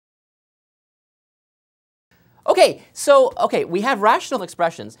Okay, we have rational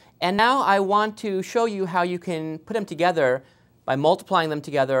expressions, and now I want to show you how you can put them together by multiplying them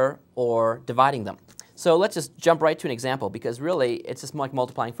together or dividing them. So let's just jump right to an example, because really it's just like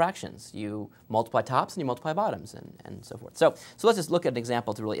multiplying fractions. You multiply tops and you multiply bottoms and so forth. So let's just look at an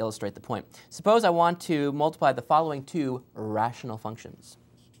example to really illustrate the point. Suppose I want to multiply the following two rational functions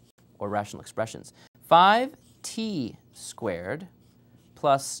or rational expressions. 5t squared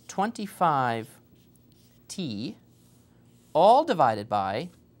plus 25t all divided by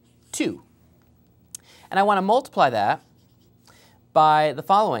 2. And I want to multiply that by the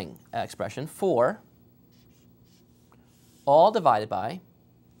following expression, 4 all divided by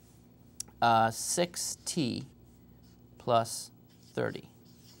 6t plus 30.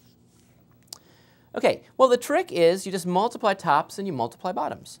 Okay, well the trick is you just multiply tops and you multiply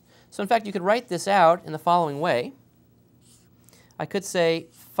bottoms. So in fact you could write this out in the following way. I could say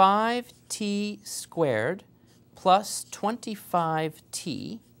 5t squared plus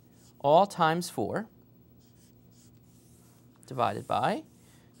 25t all times 4 divided by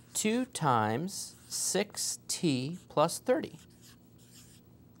 2 times 6t plus 30.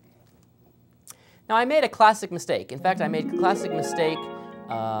 Now I made a classic mistake. In fact, I made a classic mistake.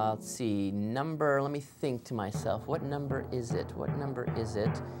 Let's see, number, let me think to myself, what number is it? What number is it?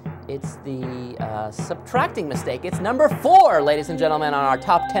 It's the subtracting mistake. It's number 4, ladies and gentlemen, on our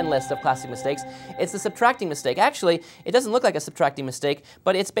top 10 list of classic mistakes. It's the subtracting mistake. Actually, it doesn't look like a subtracting mistake,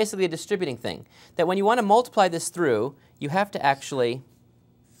 but it's basically a distributing thing. That when you want to multiply this through, you have to actually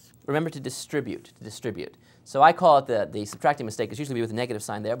remember to distribute, So I call it the subtracting mistake. It's usually with a negative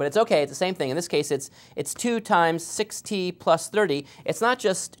sign there, but it's okay. It's the same thing. In this case, it's 2 times 6t plus 30. It's not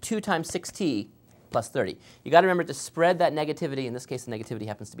just 2 times 6t plus 30. You got to remember to spread that negativity. In this case, the negativity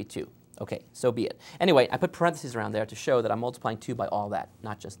happens to be 2. Okay, so be it. Anyway, I put parentheses around there to show that I'm multiplying 2 by all that,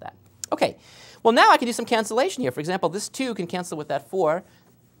 not just that. Okay, well now I can do some cancellation here. For example, this 2 can cancel with that 4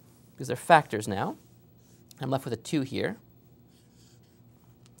 because they're factors now. I'm left with a 2 here.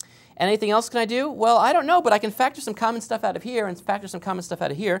 Anything else can I do? Well, I don't know, but I can factor some common stuff out of here and factor some common stuff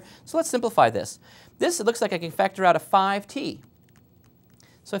out of here. So let's simplify this. It looks like I can factor out a 5t.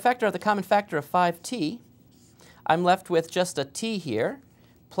 So I factor out the common factor of 5t. I'm left with just a t here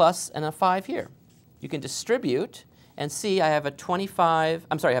plus and a 5 here. You can distribute and see I have a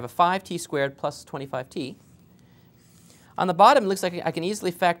 5t squared plus 25t. On the bottom, it looks like I can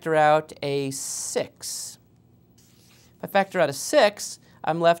easily factor out a 6. If I factor out a 6,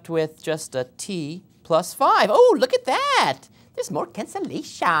 I'm left with just a t plus 5. Oh, look at that! There's more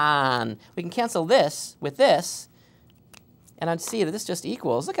cancellation. We can cancel this with this, and I'd see that this just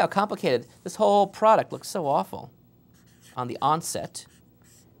equals. Look how complicated. This whole product looks so awful on the onset.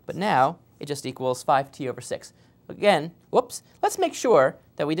 But now, it just equals 5t over 6. Again, whoops. Let's make sure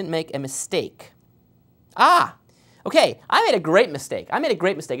that we didn't make a mistake. Okay, I made a great mistake.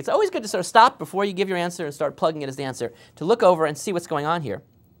 It's always good to sort of stop before you give your answer and start plugging it as the answer, to look over and see what's going on here.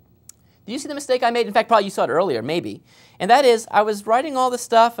 Do you see the mistake I made? In fact, probably you saw it earlier, maybe. And that is, I was writing all this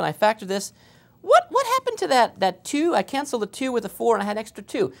stuff and I factored this. What happened to that 2? I canceled the 2 with a 4 and I had extra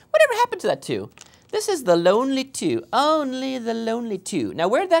 2. Whatever happened to that 2? This is the lonely 2. Only the lonely 2. Now,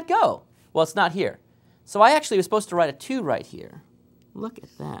 where did that go? Well, it's not here. So I actually was supposed to write a 2 right here. Look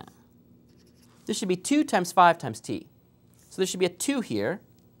at that. This should be 2 times 5 times t. So there should be a 2 here.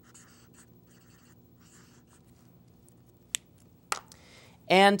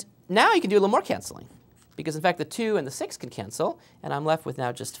 And now you can do a little more canceling. Because in fact the 2 and the 6 can cancel. And I'm left with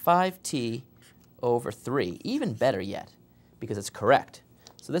now just 5t over 3. Even better yet, because it's correct.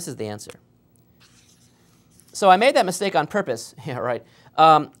 So this is the answer. So I made that mistake on purpose, yeah, right,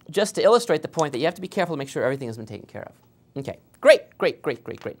 just to illustrate the point that you have to be careful to make sure everything has been taken care of. Okay, great.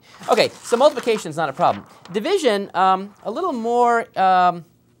 Okay, so multiplication is not a problem. Division, a little more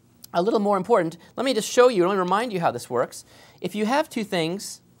important. Let me just show you, let me remind you how this works. If you have two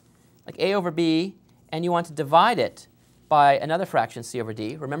things, like a over b, and you want to divide it by another fraction, c over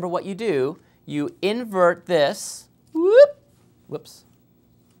d, remember what you do. You invert this, whoops,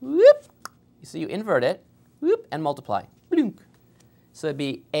 so you invert it, and multiply, so it'd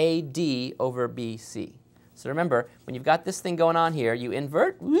be AD over BC. So remember, when you've got this thing going on here, you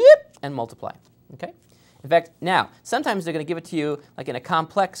invert, and multiply, okay? In fact, now, sometimes they're going to give it to you like in a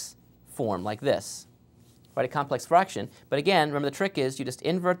complex form, like this, right, a complex fraction. But again, remember the trick is you just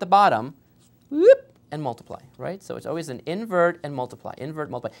invert the bottom, and multiply, right? So it's always an invert and multiply, invert,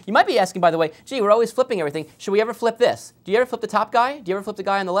 multiply. You might be asking, by the way, gee, we're always flipping everything. Should we ever flip this? Do you ever flip the top guy? Do you ever flip the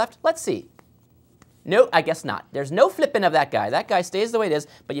guy on the left? Let's see. No, I guess not. There's no flipping of that guy. That guy stays the way it is,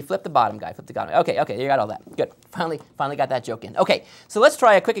 but you flip the bottom guy, flip the bottom. Okay, you got all that. Good. Finally got that joke in. Okay, so let's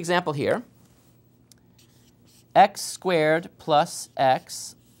try a quick example here. x squared plus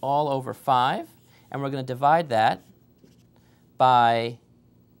x all over 5. And we're going to divide that by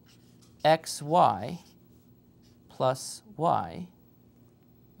xy plus y.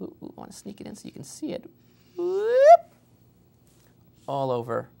 Ooh, I want to sneak it in so you can see it. Whoop. All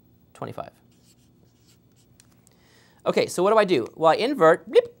over 25. OK, so what do? Well, I invert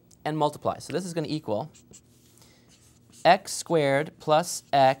and multiply. So this is going to equal x squared plus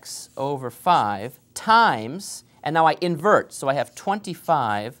x over 5 times, and now I invert, so I have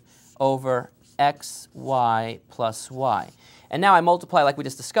 25 over xy plus y. And now I multiply like we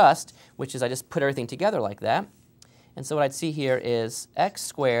just discussed, which is I just put everything together like that. And so what I'd see here is x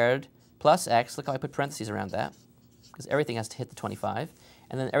squared plus x. Look how I put parentheses around that, because everything has to hit the 25.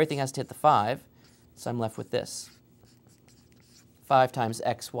 And then everything has to hit the 5. So I'm left with this, 5 times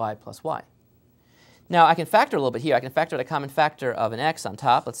xy plus y. Now I can factor a little bit here. I can factor out a common factor of an x on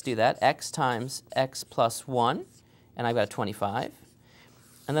top. Let's do that. X times x plus 1. And I've got a 25.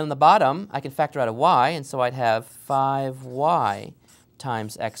 And then on the bottom, I can factor out a y. And so I'd have 5y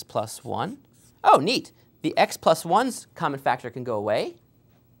times x plus 1. Oh, neat. The x plus 1's common factor can go away.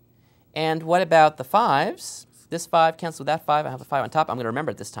 And what about the 5's? This 5 cancels with that 5. I have a 5 on top. I'm going to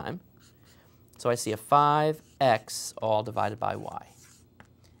remember it this time. So I see a 5x all divided by y.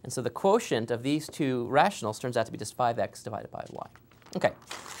 And so the quotient of these two rationals turns out to be just 5x divided by y. OK.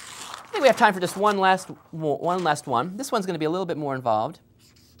 I think we have time for just one last one. This one's going to be a little bit more involved.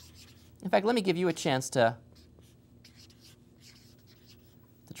 In fact, let me give you a chance to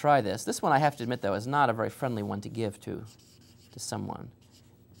try this. This one, I have to admit, though, is not a very friendly one to give to someone.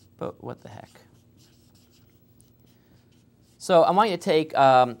 But what the heck. So I want you to take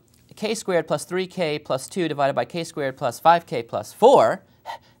k squared plus 3k plus 2 divided by k squared plus 5k plus 4.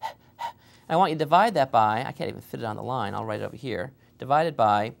 I want you to divide that by, I can't even fit it on the line, I'll write it over here, divided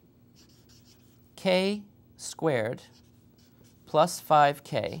by k squared plus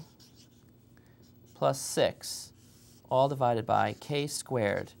 5k plus 6, all divided by k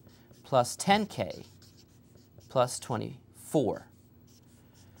squared plus 10k plus 24.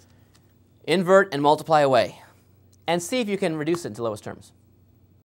 Invert and multiply away. And see if you can reduce it into lowest terms.